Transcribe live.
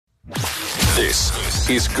This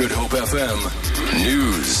is Good Hope FM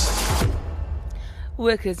News.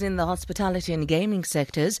 Workers in the hospitality and gaming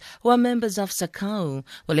sectors who are members of SACCAWU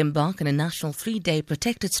will embark on a national 3-day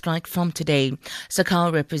protected strike from today.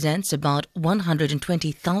 SACCAWU represents about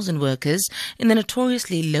 120,000 workers in the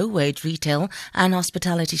notoriously low-wage retail and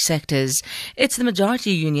hospitality sectors. It's the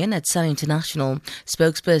majority union at SACCAWU International.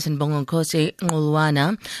 Spokesperson Bongonkosi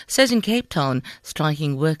Ngulwana says in Cape Town,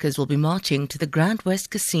 striking workers will be marching to the Grand West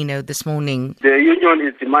Casino this morning. The union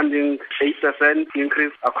is demanding 8%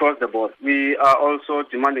 increase across the board. We are also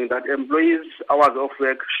demanding that employees' hours of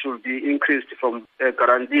work should be increased from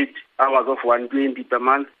guaranteed hours of 120 per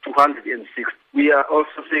month to 106. We are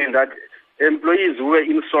also saying that employees who were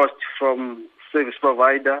insourced from service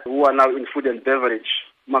provider who are now in food and beverage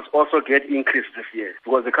must also get increased this year,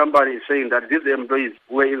 because the company is saying that these employees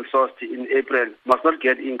who were insourced in April must not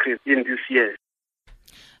get increased in this year.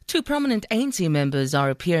 Two prominent ANC members are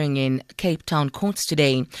appearing in Cape Town courts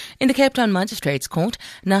today. In the Cape Town Magistrates Court,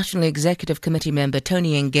 National Executive Committee member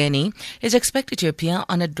Tony Ngeni is expected to appear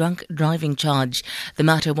on a drunk driving charge. The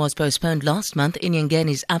matter was postponed last month in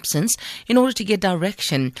Ngeni's absence in order to get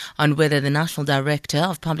direction on whether the National Director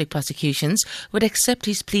of Public Prosecutions would accept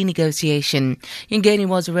his plea negotiation. Ngeni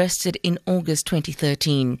was arrested in August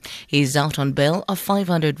 2013. He is out on bail of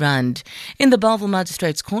 500 rand. In the Bellville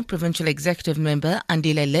Magistrates Court, Provincial Executive member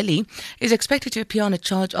Andile Lily is expected to appear on a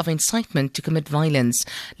charge of incitement to commit violence.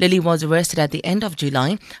 Lily was arrested at the end of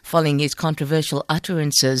July following his controversial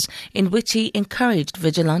utterances in which he encouraged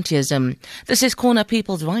vigilantism. The Siskona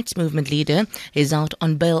People's Rights Movement leader is out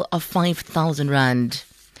on bail of 5,000 rand.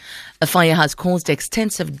 A fire has caused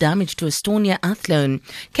extensive damage to Estonia Athlone.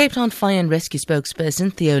 Cape Town Fire and Rescue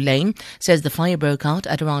spokesperson Theo Lane says the fire broke out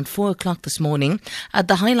at around 4 o'clock this morning at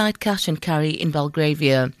the Highlight Cash and Carry in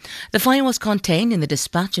Belgravia. The fire was contained in the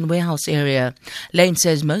dispatch and warehouse area. Lane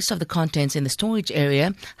says most of the contents in the storage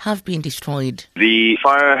area have been destroyed. The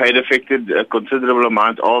fire had affected a considerable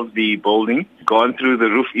amount of the building, gone through the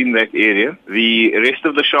roof in that area. The rest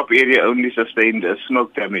of the shop area only sustained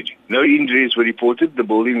smoke damage. No injuries were reported. The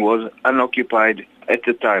building was unoccupied at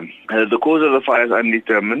the time. The cause of the fire is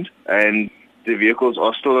undetermined, and the vehicles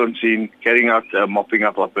are still on scene carrying out mopping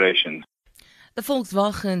up operations. The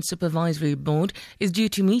Volkswagen Supervisory Board is due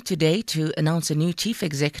to meet today to announce a new chief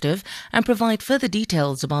executive and provide further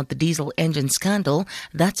details about the diesel engine scandal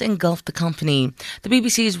that's engulfed the company. The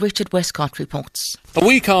BBC's Richard Westcott reports. A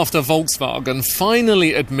week after Volkswagen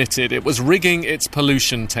finally admitted it was rigging its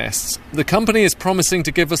pollution tests, the company is promising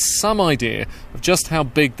to give us some idea of just how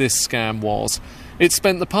big this scam was. It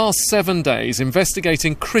spent the past 7 days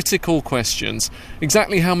investigating critical questions.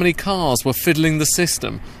 Exactly how many cars were fiddling the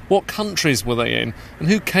system, what countries were they in, and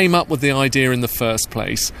who came up with the idea in the first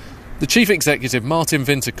place. The chief executive, Martin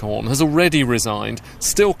Winterkorn, has already resigned,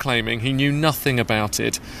 still claiming he knew nothing about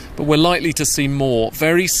it. But we're likely to see more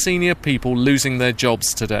very senior people losing their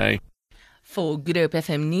jobs today. For Good Hope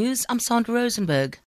FM News, I'm Sandra Rosenberg.